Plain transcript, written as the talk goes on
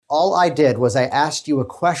all I did was I asked you a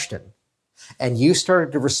question, and you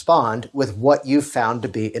started to respond with what you found to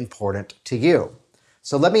be important to you.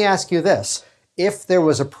 So let me ask you this. If there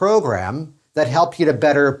was a program that helped you to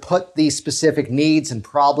better put the specific needs and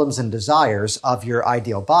problems and desires of your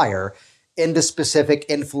ideal buyer into specific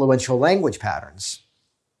influential language patterns,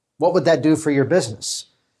 what would that do for your business?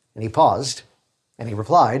 And he paused and he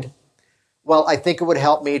replied, well, I think it would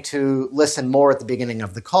help me to listen more at the beginning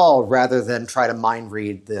of the call rather than try to mind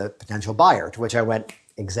read the potential buyer, to which I went,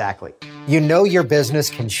 exactly. You know your business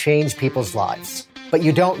can change people's lives, but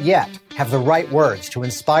you don't yet have the right words to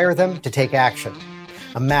inspire them to take action.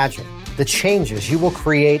 Imagine the changes you will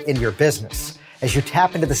create in your business as you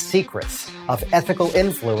tap into the secrets of ethical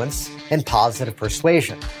influence and positive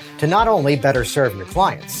persuasion to not only better serve your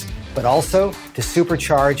clients, but also to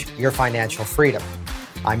supercharge your financial freedom.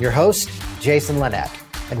 I'm your host, Jason Linett,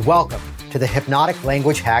 and welcome to the Hypnotic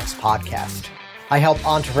Language Hacks podcast. I help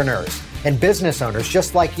entrepreneurs and business owners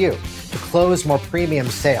just like you to close more premium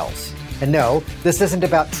sales. And no, this isn't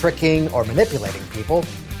about tricking or manipulating people,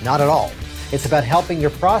 not at all. It's about helping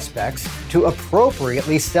your prospects to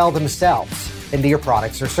appropriately sell themselves into your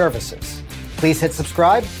products or services. Please hit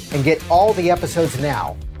subscribe and get all the episodes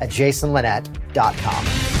now at jasonlinett.com.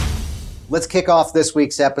 Let's kick off this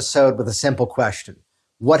week's episode with a simple question.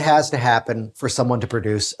 What has to happen for someone to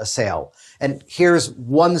produce a sale? And here's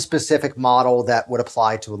one specific model that would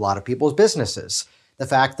apply to a lot of people's businesses. The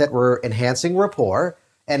fact that we're enhancing rapport,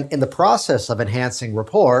 and in the process of enhancing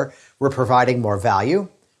rapport, we're providing more value,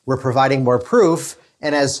 we're providing more proof,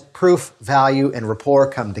 and as proof, value, and rapport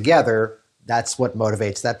come together, that's what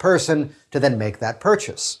motivates that person to then make that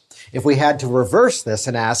purchase. If we had to reverse this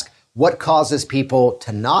and ask, what causes people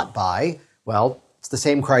to not buy? Well, it's the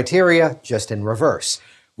same criteria, just in reverse.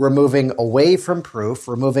 We're moving away from proof,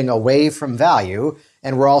 we're moving away from value,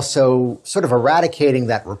 and we're also sort of eradicating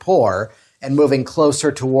that rapport and moving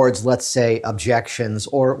closer towards, let's say, objections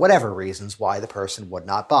or whatever reasons why the person would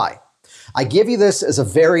not buy. I give you this as a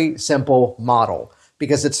very simple model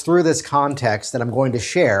because it's through this context that I'm going to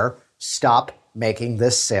share Stop Making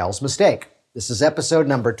This Sales Mistake. This is episode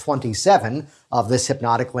number 27 of this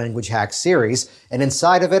Hypnotic Language Hacks series, and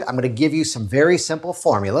inside of it, I'm going to give you some very simple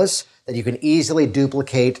formulas that you can easily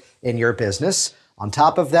duplicate in your business. On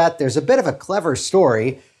top of that, there's a bit of a clever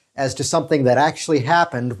story as to something that actually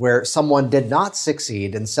happened where someone did not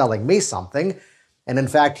succeed in selling me something. And in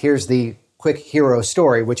fact, here's the quick hero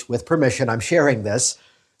story, which with permission, I'm sharing this.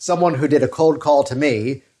 Someone who did a cold call to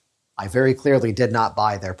me, I very clearly did not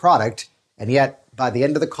buy their product, and yet by the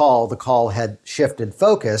end of the call had shifted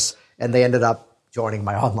focus, and they ended up joining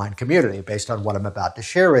my online community based on what I'm about to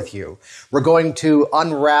share with you. We're going to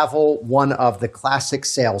unravel one of the classic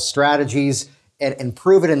sales strategies and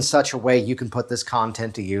improve it in such a way you can put this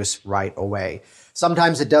content to use right away.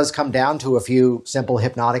 Sometimes it does come down to a few simple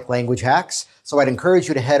hypnotic language hacks, so I'd encourage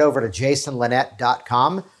you to head over to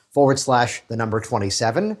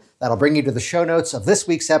jasonlinett.com/27. That'll bring you to the show notes of this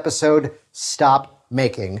week's episode, Stop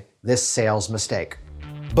Making This Sales Mistake.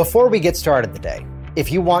 Before we get started today, if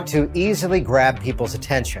you want to easily grab people's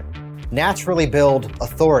attention, naturally build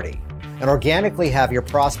authority, and organically have your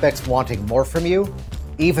prospects wanting more from you,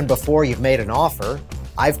 even before you've made an offer,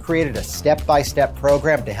 I've created a step-by-step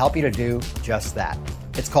program to help you to do just that.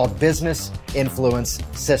 It's called Business Influence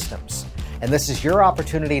Systems. And this is your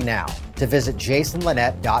opportunity now to visit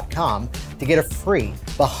jasonlinett.com to get a free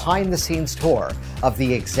behind-the-scenes tour of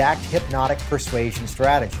the exact hypnotic persuasion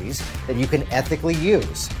strategies that you can ethically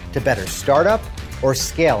use to better start up or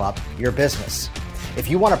scale up your business. If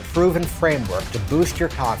you want a proven framework to boost your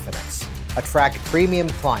confidence, attract premium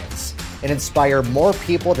clients, and inspire more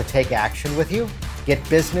people to take action with you, get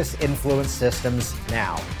Business Influence Systems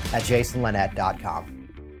now at jasonlinett.com.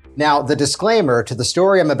 Now, the disclaimer to the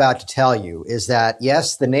story I'm about to tell you is that,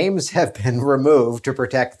 yes, the names have been removed to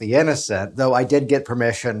protect the innocent, though I did get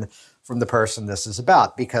permission from the person this is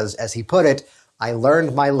about, because as he put it, I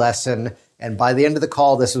learned my lesson, and by the end of the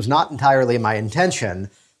call, this was not entirely my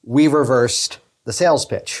intention. We reversed the sales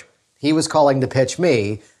pitch. He was calling to pitch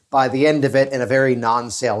me. By the end of it, in a very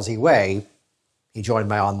non-salesy way, he joined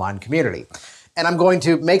my online community. And I'm going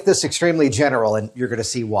to make this extremely general, and you're going to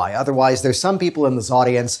see why. Otherwise, there's some people in this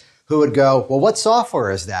audience who would go, well, what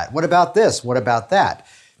software is that? What about this? What about that?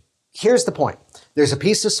 Here's the point. There's a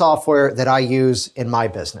piece of software that I use in my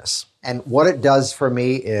business. And what it does for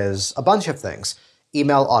me is a bunch of things.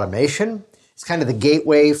 Email automation. It's kind of the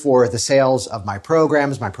gateway for the sales of my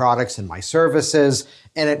programs, my products, and my services.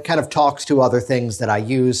 And it kind of talks to other things that I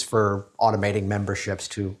use for automating memberships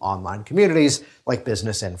to online communities like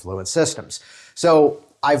Business Influence Systems. So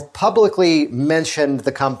I've publicly mentioned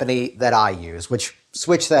the company that I use, which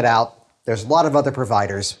switch that out. There's a lot of other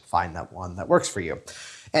providers. Find that one that works for you.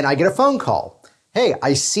 And I get a phone call. Hey,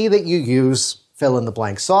 I see that you use fill in the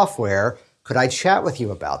blank software. Could I chat with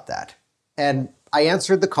you about that? And I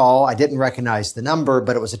answered the call. I didn't recognize the number,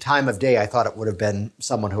 but it was a time of day I thought it would have been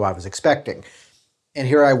someone who I was expecting. And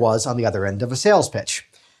here I was on the other end of a sales pitch.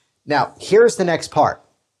 Now, here's the next part,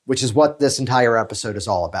 which is what this entire episode is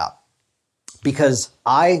all about. Because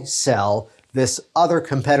I sell this other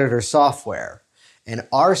competitor software, and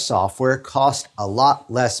our software costs a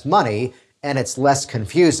lot less money and it's less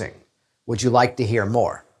confusing. Would you like to hear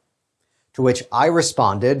more? To which I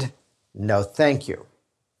responded, no, thank you.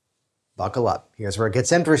 Buckle up. Here's where it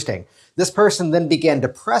gets interesting. This person then began to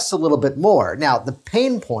press a little bit more. Now, the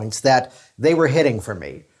pain points that they were hitting for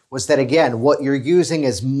me was that, again, what you're using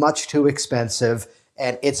is much too expensive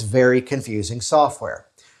and it's very confusing software.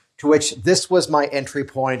 To which this was my entry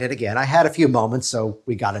point. And again, I had a few moments, so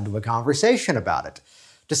we got into a conversation about it.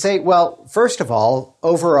 To say, well, first of all,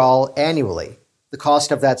 overall, annually, the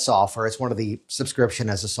cost of that software, it's one of the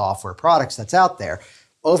subscription as a software products that's out there.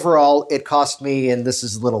 Overall, it cost me, and this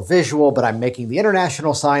is a little visual, but I'm making the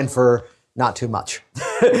international sign for not too much.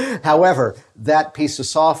 However, that piece of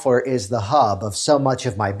software is the hub of so much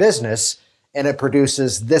of my business, and it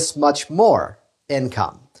produces this much more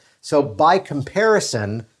income. So by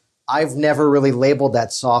comparison, I've never really labeled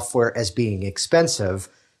that software as being expensive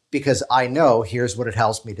because I know here's what it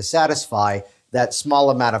helps me to satisfy. That small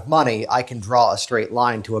amount of money, I can draw a straight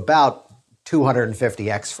line to about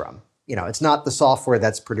 250x from. It's not the software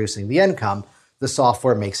that's producing the income. The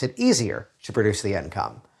software makes it easier to produce the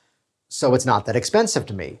income. So it's not that expensive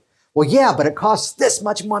to me. Well, yeah, but it costs this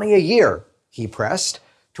much money a year, he pressed,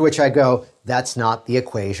 to which I go, that's not the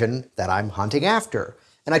equation that I'm hunting after.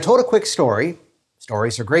 And I told a quick story.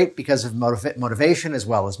 Stories are great because of motivation as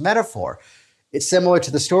well as metaphor. It's similar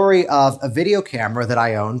to the story of a video camera that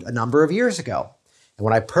I owned a number of years ago. And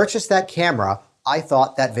when I purchased that camera, I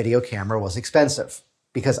thought that video camera was expensive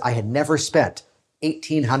because I had never spent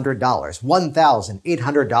 $1,800,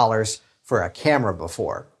 $1,800 for a camera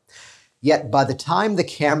before. Yet by the time the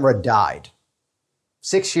camera died,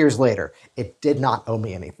 6 years later, it did not owe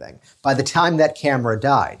me anything. By the time that camera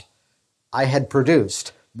died, I had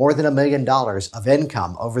produced more than $1 million of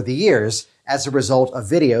income over the years as a result of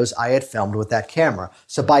videos I had filmed with that camera.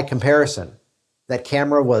 So by comparison, that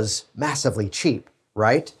camera was massively cheap,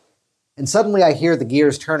 right? And suddenly I hear the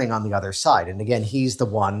gears turning on the other side. And again, he's the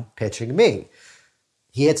one pitching me.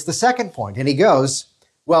 He hits the second point and he goes,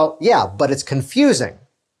 well, yeah, but it's confusing.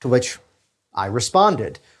 To which I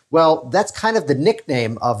responded, well, that's kind of the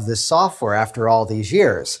nickname of this software after all these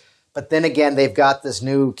years. But then again, they've got this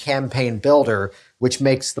new campaign builder, which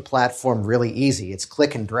makes the platform really easy. It's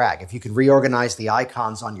click and drag. If you can reorganize the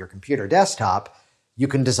icons on your computer desktop, you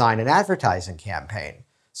can design an advertising campaign.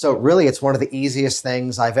 So really, it's one of the easiest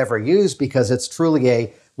things I've ever used because it's truly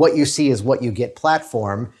a what you see is what you get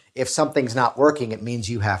platform. If something's not working, it means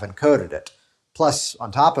you haven't coded it. Plus,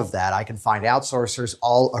 on top of that, I can find outsourcers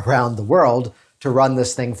all around the world to run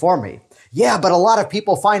this thing for me. Yeah, but a lot of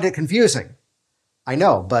people find it confusing. I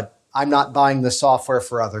know, but I'm not buying the software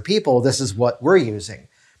for other people. This is what we're using.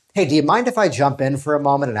 Hey, do you mind if I jump in for a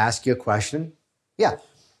moment and ask you a question? Yeah.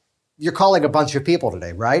 You're calling a bunch of people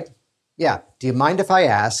today, right? Yeah. Do you mind if I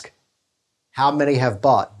ask how many have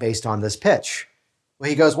bought based on this pitch? Well,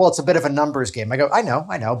 he goes, well, it's a bit of a numbers game. I go, I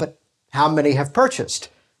know, but how many have purchased?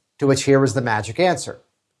 To which here was the magic answer.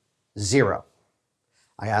 0.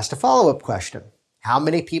 I asked a follow-up question. How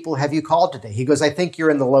many people have you called today? He goes, I think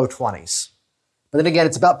you're in the low 20s. But then again,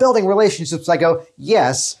 it's about building relationships. I go,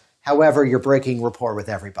 yes, however, you're breaking rapport with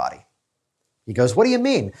everybody. He goes, what do you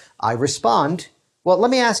mean? I respond, well,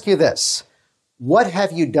 let me ask you this. What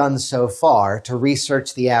have you done so far to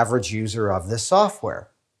research the average user of this software?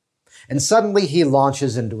 And suddenly he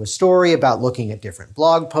launches into a story about looking at different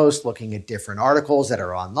blog posts, looking at different articles that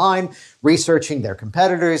are online, researching their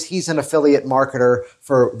competitors. He's an affiliate marketer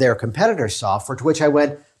for their competitor software, to which I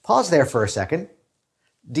went, pause there for a second.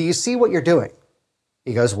 Do you see what you're doing?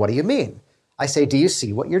 He goes, what do you mean? I say, do you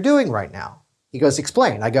see what you're doing right now? He goes,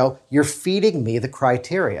 explain. I go, you're feeding me the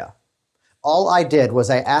criteria. All I did was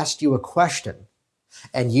I asked you a question,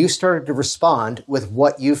 and you started to respond with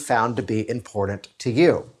what you found to be important to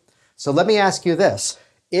you. So let me ask you this.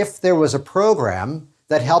 If there was a program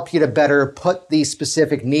that helped you to better put these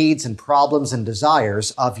specific needs and problems and desires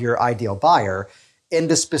of your ideal buyer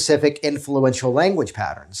into specific influential language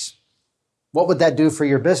patterns, what would that do for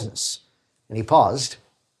your business? And he paused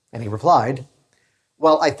and he replied,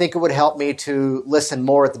 well, I think it would help me to listen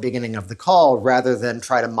more at the beginning of the call rather than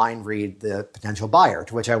try to mind read the potential buyer,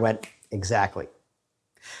 to which I went, exactly.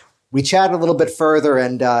 We chatted a little bit further,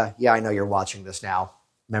 and yeah, I know you're watching this now,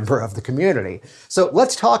 member of the community. So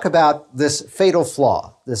let's talk about this fatal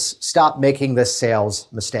flaw, this stop making this sales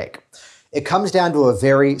mistake. It comes down to a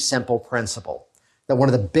very simple principle that one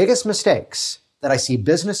of the biggest mistakes that I see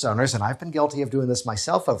business owners, and I've been guilty of doing this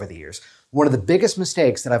myself over the years, one of the biggest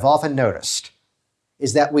mistakes that I've often noticed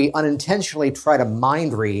is that we unintentionally try to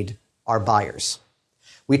mind read our buyers.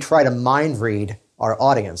 We try to mind read our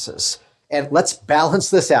audiences. And let's balance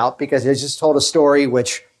this out, because I just told a story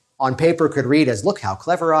which on paper could read as, look how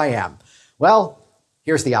clever I am. Well,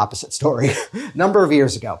 here's the opposite story. A number of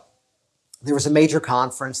years ago, there was a major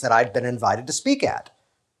conference that I'd been invited to speak at.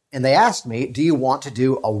 And they asked me, do you want to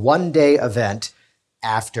do a one-day event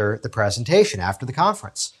after the presentation, after the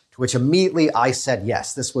conference? To which immediately I said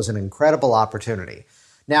yes. This was an incredible opportunity.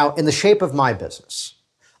 Now, in the shape of my business,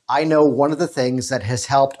 I know one of the things that has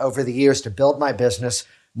helped over the years to build my business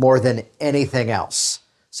more than anything else.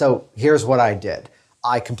 So here's what I did.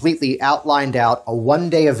 I completely outlined out a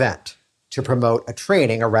one-day event to promote a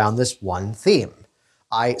training around this one theme.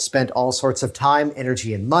 I spent all sorts of time,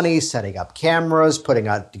 energy, and money setting up cameras, putting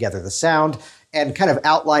together the sound, and kind of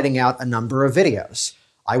outlining out a number of videos.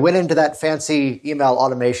 I went into that fancy email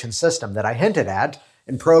automation system that I hinted at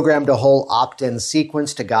and programmed a whole opt-in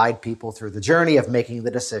sequence to guide people through the journey of making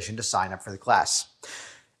the decision to sign up for the class.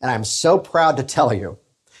 And I'm so proud to tell you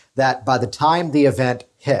that by the time the event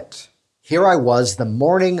hit, here I was the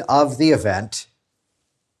morning of the event,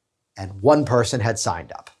 and one person had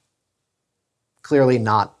signed up. Clearly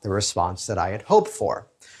not the response that I had hoped for.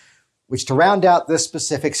 Which, to round out this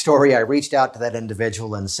specific story, I reached out to that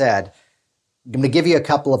individual and said, I'm going to give you a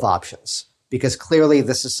couple of options, because clearly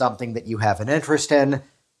this is something that you have an interest in.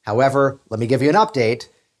 However, let me give you an update.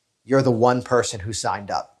 You're the one person who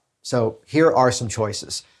signed up. So here are some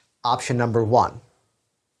choices. Option number one,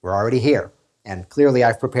 we're already here. And clearly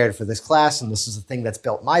I've prepared for this class, and this is the thing that's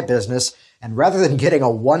built my business. And rather than getting a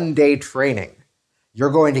one-day training,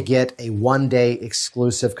 you're going to get a one-day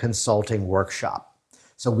exclusive consulting workshop.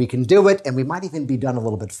 So we can do it, and we might even be done a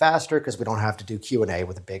little bit faster because we don't have to do Q&A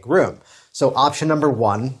with a big room. So option number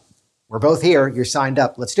one, we're both here, you're signed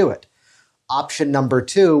up, let's do it. Option number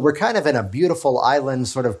two, we're kind of in a beautiful island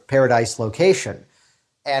sort of paradise location,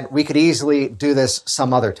 and we could easily do this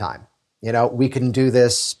some other time. You know, we can do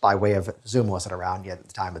this by way of, Zoom wasn't around yet at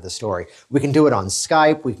the time of the story. We can do it on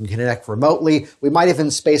Skype. We can connect remotely. We might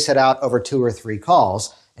even space it out over 2 or 3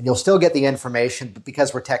 calls, and you'll still get the information, but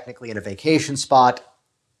because we're technically in a vacation spot,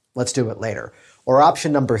 let's do it later. Or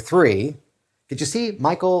option number 3, did you see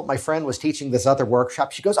Michael, my friend, was teaching this other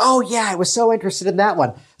workshop? She goes, oh yeah, I was so interested in that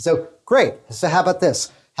one. So great. So how about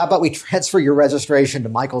this? How about we transfer your registration to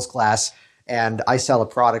Michael's class, and I sell a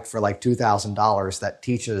product for like $2,000 that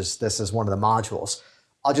teaches this as one of the modules.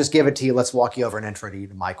 I'll just give it to you. Let's walk you over and intro you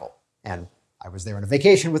to Michael. And I was there on a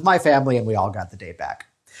vacation with my family, and we all got the day back.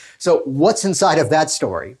 So what's inside of that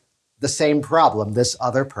story? The same problem this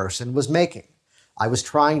other person was making. I was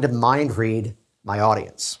trying to mind read my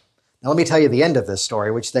audience. Now let me tell you the end of this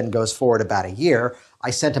story, which then goes forward about a year. I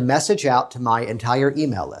sent a message out to my entire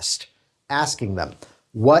email list asking them,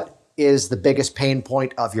 what is the biggest pain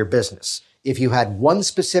point of your business? If you had one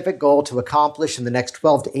specific goal to accomplish in the next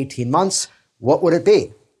 12 to 18 months, what would it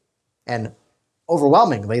be? And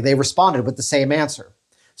overwhelmingly, they responded with the same answer.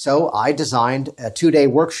 So I designed a 2-day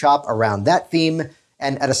workshop around that theme,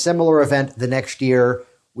 and at a similar event the next year,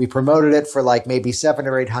 we promoted it for like maybe $700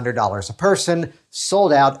 or $800 a person,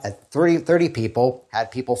 sold out at 30 people, had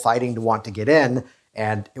people fighting to want to get in,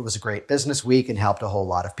 and it was a great business week and helped a whole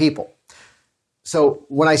lot of people. So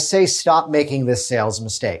when I say stop making this sales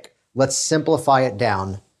mistake, let's simplify it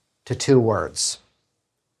down to 2 words: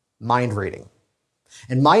 mind reading.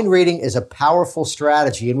 And mind reading is a powerful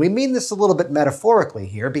strategy, and we mean this a little bit metaphorically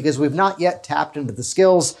here because we've not yet tapped into the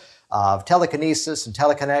skills of telekinesis and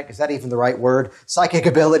telekinetic, is that even the right word? Psychic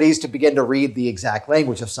abilities to begin to read the exact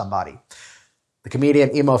language of somebody. The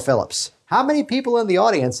comedian Emo Phillips. How many people in the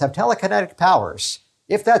audience have telekinetic powers?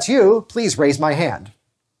 If that's you, please raise my hand.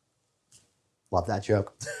 Love that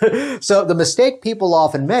joke. So the mistake people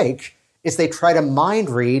often make is they try to mind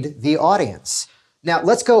read the audience. Now,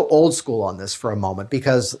 let's go old school on this for a moment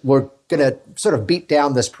because we're going to sort of beat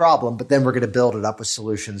down this problem, but then we're going to build it up with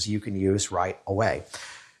solutions you can use right away.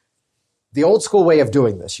 The old school way of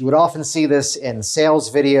doing this, you would often see this in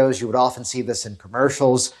sales videos. You would often see this in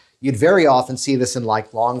commercials. You'd very often see this in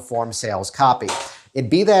like long form sales copy. It'd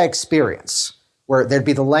be that experience where there'd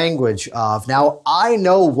be the language of, now I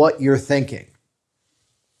know what you're thinking.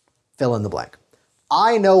 Fill in the blank.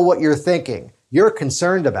 I know what you're thinking. You're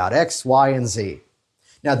concerned about X, Y, and Z.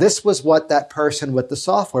 Now, this was what that person with the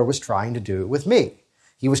software was trying to do with me.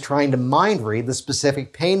 He was trying to mind read the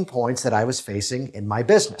specific pain points that I was facing in my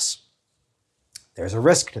business. There's a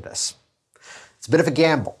risk to this. It's a bit of a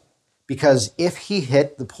gamble, because if he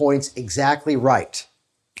hit the points exactly right,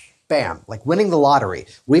 bam, like winning the lottery,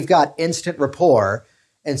 we've got instant rapport,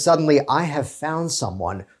 and suddenly I have found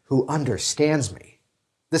someone who understands me.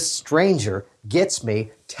 This stranger gets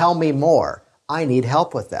me, tell me more. I need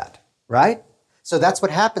help with that, right? So that's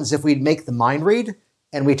what happens if we make the mind read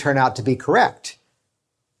and we turn out to be correct.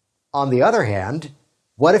 On the other hand,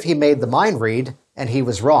 what if he made the mind read and he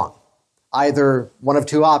was wrong? Either one of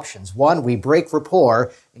two options. One, we break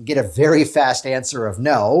rapport and get a very fast answer of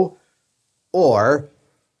no, or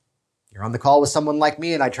you're on the call with someone like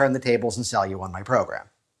me and I turn the tables and sell you on my program.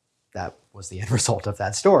 That was the end result of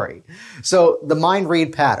that story. So the mind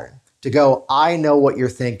read pattern, to go, I know what you're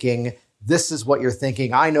thinking, this is what you're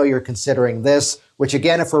thinking, I know you're considering this, which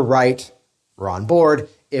again, if we're right, we're on board.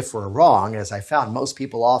 If we're wrong, as I found most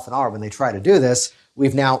people often are when they try to do this,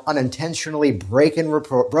 we've now unintentionally broken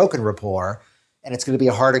rapport, and it's going to be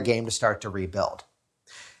a harder game to start to rebuild.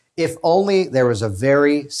 If only there was a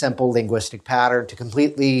very simple linguistic pattern to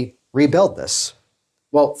completely rebuild this.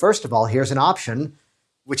 Well, first of all, here's an option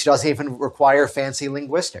which doesn't even require fancy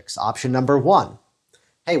linguistics. Option number 1.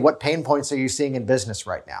 Hey, what pain points are you seeing in business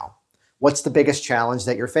right now? What's the biggest challenge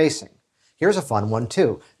that you're facing? Here's a fun one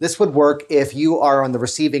too. This would work if you are on the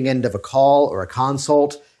receiving end of a call or a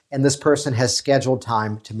consult and this person has scheduled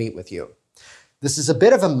time to meet with you. This is a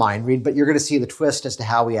bit of a mind read, but you're going to see the twist as to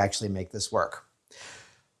how we actually make this work.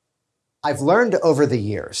 I've learned over the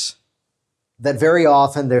years that very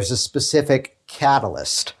often there's a specific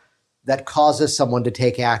catalyst that causes someone to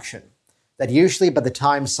take action. That usually by the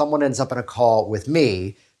time someone ends up in a call with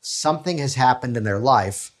me, something has happened in their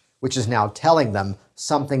life, which is now telling them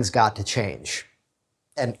something's got to change.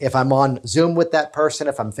 And if I'm on Zoom with that person,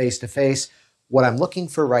 if I'm face to face, what I'm looking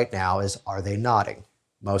for right now is, are they nodding?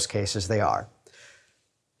 Most cases they are.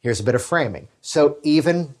 Here's a bit of framing. So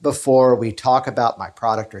even before we talk about my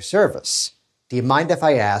product or service, do you mind if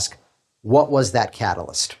I ask, what was that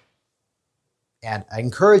catalyst? And I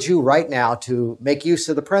encourage you right now to make use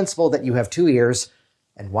of the principle that you have 2 ears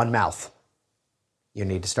and 1 mouth. You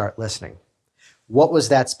need to start listening. What was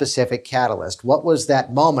that specific catalyst? What was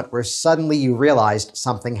that moment where suddenly you realized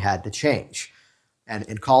something had to change? And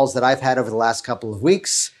in calls that I've had over the last couple of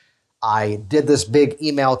weeks, I did this big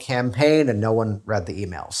email campaign and no one read the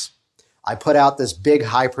emails. I put out this big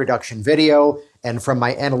high production video, and from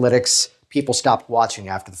my analytics, people stopped watching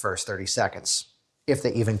after the first 30 seconds, if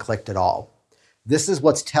they even clicked at all. This is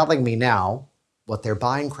what's telling me now what their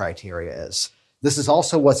buying criteria is. This is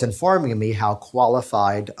also what's informing me how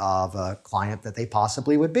qualified of a client that they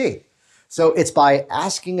possibly would be. So it's by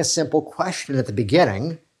asking a simple question at the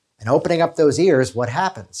beginning and opening up those ears, what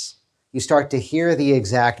happens? You start to hear the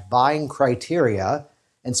exact buying criteria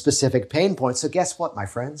and specific pain points. So guess what, my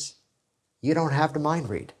friends? You don't have to mind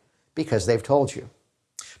read because they've told you.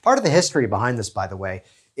 Part of the history behind this, by the way,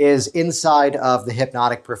 is inside of the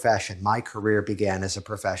hypnotic profession. My career began as a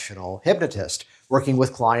professional hypnotist, working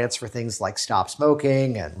with clients for things like stop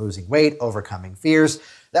smoking and losing weight, overcoming fears.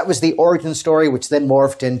 That was the origin story, which then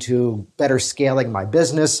morphed into better scaling my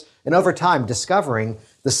business, and over time discovering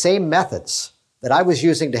the same methods that I was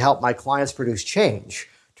using to help my clients produce change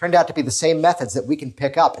turned out to be the same methods that we can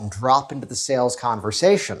pick up and drop into the sales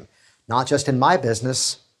conversation, not just in my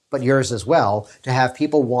business, but yours as well, to have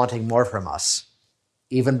people wanting more from us,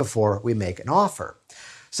 even before we make an offer.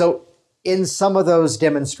 So in some of those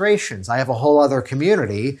demonstrations, I have a whole other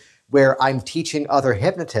community where I'm teaching other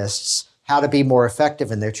hypnotists how to be more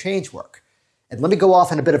effective in their change work. And let me go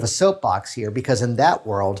off in a bit of a soapbox here, because in that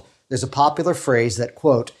world, there's a popular phrase that,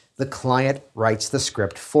 quote, the client writes the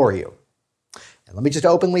script for you. And let me just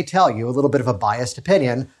openly tell you a little bit of a biased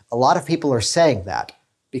opinion. A lot of people are saying that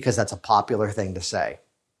because that's a popular thing to say.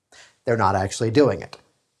 They're not actually doing it.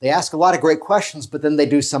 They ask a lot of great questions, but then they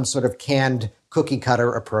do some sort of canned cookie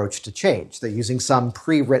cutter approach to change. They're using some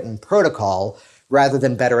pre-written protocol rather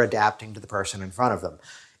than better adapting to the person in front of them.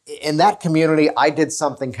 In that community, I did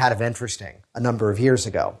something kind of interesting a number of years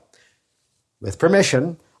ago. With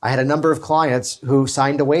permission, I had a number of clients who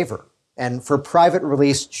signed a waiver. And for private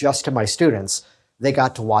release just to my students, they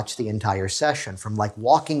got to watch the entire session from like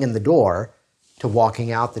walking in the door to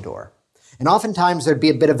walking out the door. And oftentimes there'd be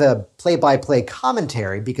a bit of a play-by-play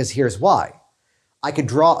commentary, because here's why. I could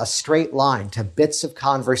draw a straight line to bits of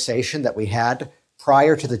conversation that we had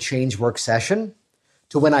prior to the change work session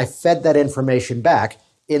to when I fed that information back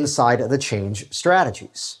inside of the change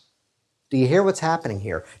strategies. Do you hear what's happening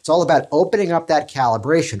here? It's all about opening up that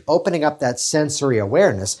calibration, opening up that sensory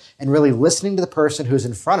awareness, and really listening to the person who's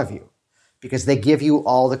in front of you. because they give you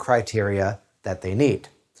all the criteria that they need.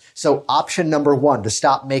 So option number one, to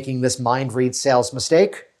stop making this mind read sales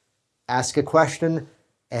mistake, ask a question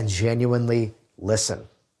and genuinely listen.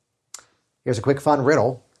 Here's a quick fun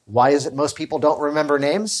riddle. Why is it most people don't remember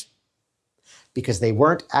names? Because they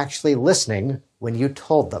weren't actually listening when you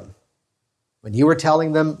told them. When you were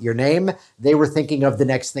telling them your name, they were thinking of the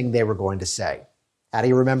next thing they were going to say. How do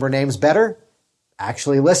you remember names better?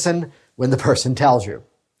 Actually listen when the person tells you.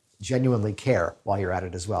 Genuinely care while you're at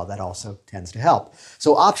it as well. That also tends to help.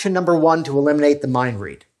 So option number one to eliminate the mind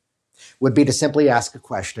read would be to simply ask a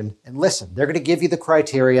question and listen. They're going to give you the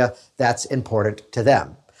criteria that's important to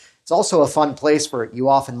them. It's also a fun place where you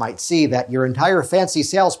often might see that your entire fancy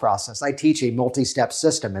sales process, I teach a multi-step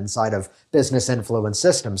system inside of Business Influence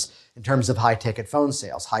Systems in terms of high-ticket phone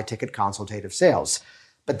sales, high-ticket consultative sales.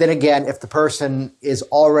 But then again, if the person is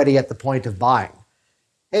already at the point of buying,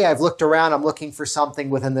 hey, I've looked around, I'm looking for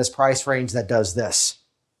something within this price range that does this.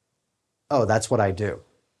 Oh, that's what I do.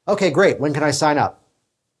 Okay, great. When can I sign up?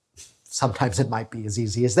 Sometimes it might be as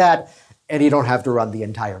easy as that, and you don't have to run the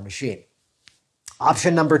entire machine.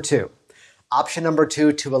 Option number two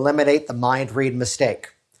to eliminate the mind read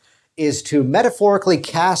mistake is to metaphorically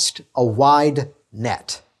cast a wide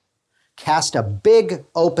net. Cast a big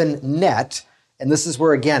open net. And this is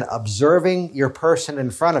where, again, observing your person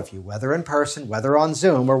in front of you, whether in person, whether on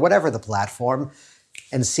Zoom, or whatever the platform,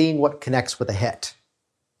 and seeing what connects with a hit.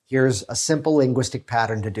 Here's a simple linguistic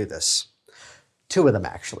pattern to do this. Two of them,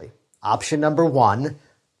 actually. Option number one,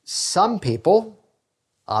 some people.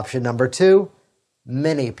 Option number two,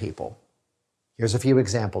 many people. Here's a few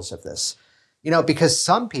examples of this. Because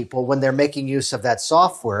some people, when they're making use of that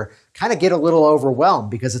software, kind of get a little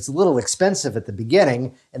overwhelmed because it's a little expensive at the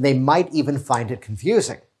beginning, and they might even find it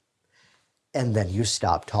confusing. And then you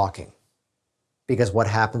stop talking. Because what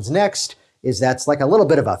happens next is that's like a little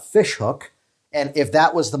bit of a fish hook, and if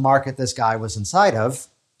that was the market this guy was inside of,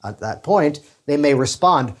 at that point, they may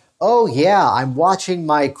respond, oh yeah, I'm watching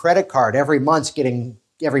my credit card every month getting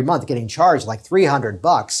charged like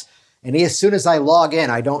 $300. And as soon as I log in,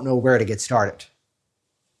 I don't know where to get started.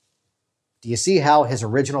 Do you see how his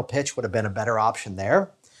original pitch would have been a better option there?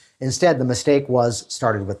 Instead, the mistake was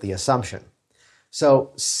started with the assumption.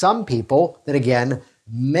 So some people, then again,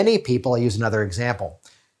 many people, I'll use another example.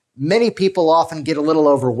 Many people often get a little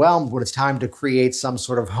overwhelmed when it's time to create some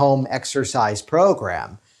sort of home exercise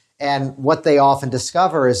program. And what they often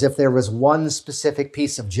discover is if there was one specific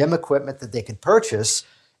piece of gym equipment that they could purchase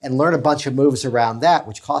and learn a bunch of moves around that,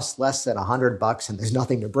 which costs less than $100 and there's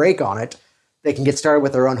nothing to break on it, they can get started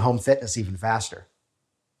with their own home fitness even faster.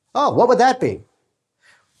 Oh, what would that be?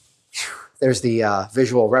 There's the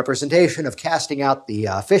visual representation of casting out the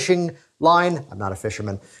fishing line. I'm not a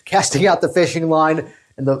fisherman. Casting out the fishing line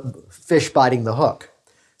and the fish biting the hook.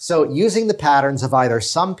 So using the patterns of either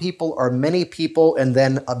some people or many people and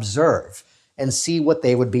then observe and see what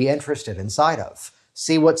they would be interested inside of.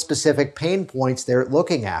 See what specific pain points they're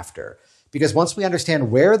looking after. Because once we understand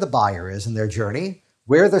where the buyer is in their journey,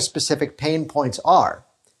 where their specific pain points are,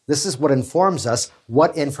 this is what informs us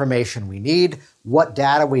what information we need, what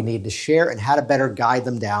data we need to share, and how to better guide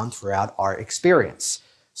them down throughout our experience.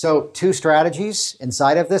 So 2 strategies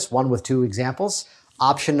inside of this, one with 2 examples.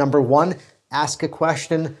 Option number 1, ask a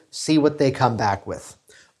question, see what they come back with.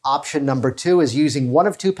 Option number 2 is using one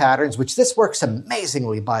of 2 patterns, which this works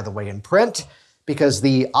amazingly, by the way, in print, because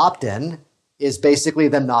the opt-in is basically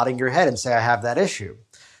them nodding your head and say, I have that issue.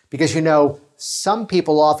 Because some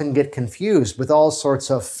people often get confused with all sorts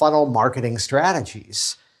of funnel marketing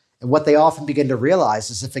strategies. And what they often begin to realize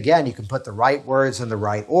is if, again, you can put the right words in the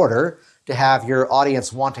right order to have your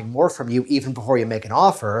audience wanting more from you even before you make an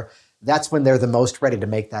offer, that's when they're the most ready to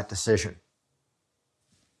make that decision.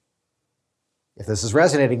 If this is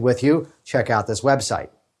resonating with you, check out this website.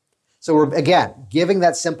 So we're, again, giving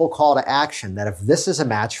that simple call to action that if this is a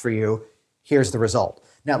match for you, here's the result.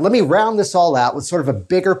 Now, let me round this all out with sort of a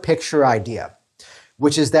bigger picture idea,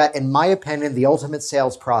 which is that, in my opinion, the ultimate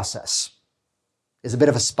sales process is a bit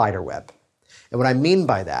of a spider web. And what I mean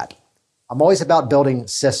by that, I'm always about building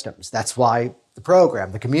systems. That's why the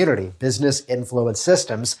program, the community, Business Influence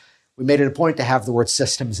Systems, we made it a point to have the word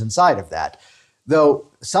systems inside of that. Though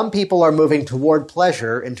some people are moving toward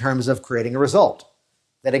pleasure in terms of creating a result.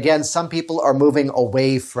 That again, some people are moving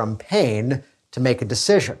away from pain to make a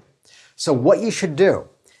decision. So what you should do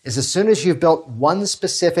is as soon as you've built one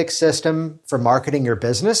specific system for marketing your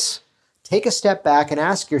business, take a step back and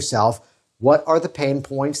ask yourself, what are the pain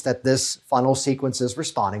points that this funnel sequence is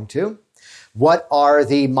responding to? What are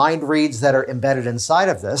the mind reads that are embedded inside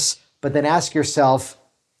of this? But then ask yourself,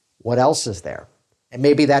 what else is there? And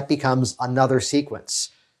maybe that becomes another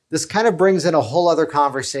sequence. This kind of brings in a whole other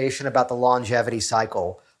conversation about the longevity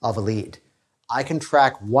cycle of a lead. I can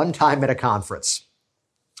track one time at a conference.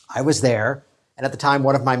 I was there, and at the time,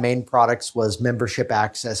 one of my main products was membership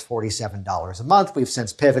access, $47 a month. We've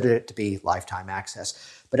since pivoted it to be lifetime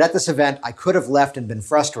access. But at this event, I could have left and been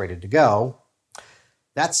frustrated to go.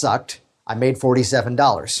 That sucked. I made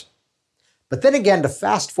 $47. But then again, to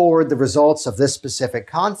fast forward the results of this specific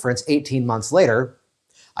conference 18 months later,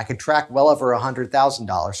 I could track well over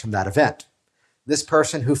 $100,000 from that event. This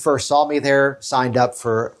person who first saw me there signed up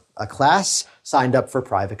for a class, signed up for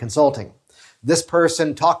private consulting. This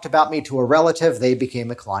person talked about me to a relative. They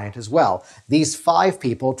became a client as well. These 5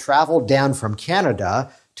 people traveled down from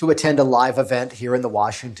Canada to attend a live event here in the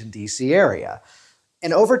Washington, D.C. area.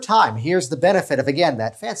 And over time, here's the benefit of, again,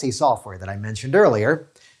 that fancy software that I mentioned earlier.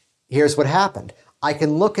 Here's what happened. I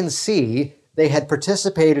can look and see they had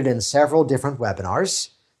participated in several different webinars,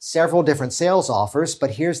 several different sales offers,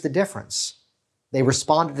 but here's the difference. They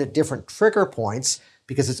responded at different trigger points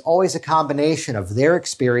because it's always a combination of their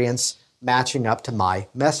experience matching up to my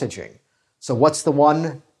messaging. So what's the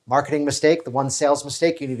one marketing mistake, the one sales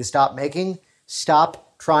mistake you need to stop making?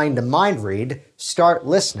 Stop trying to mind read, start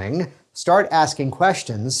listening, start asking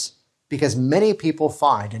questions, because many people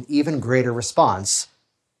find an even greater response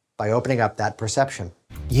by opening up that perception.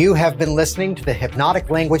 You have been listening to the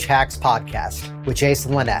Hypnotic Language Hacks podcast with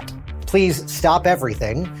Jason Linett. Please stop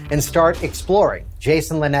everything and start exploring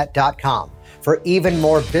jasonlinett.com for even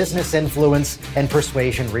more business influence and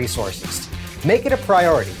persuasion resources. Make it a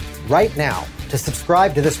priority right now to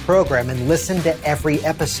subscribe to this program and listen to every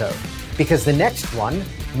episode, because the next one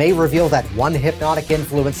may reveal that one hypnotic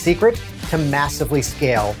influence secret to massively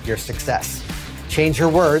scale your success. Change your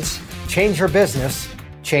words, change your business,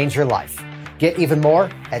 change your life. Get even more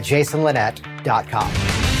at jasonlinett.com.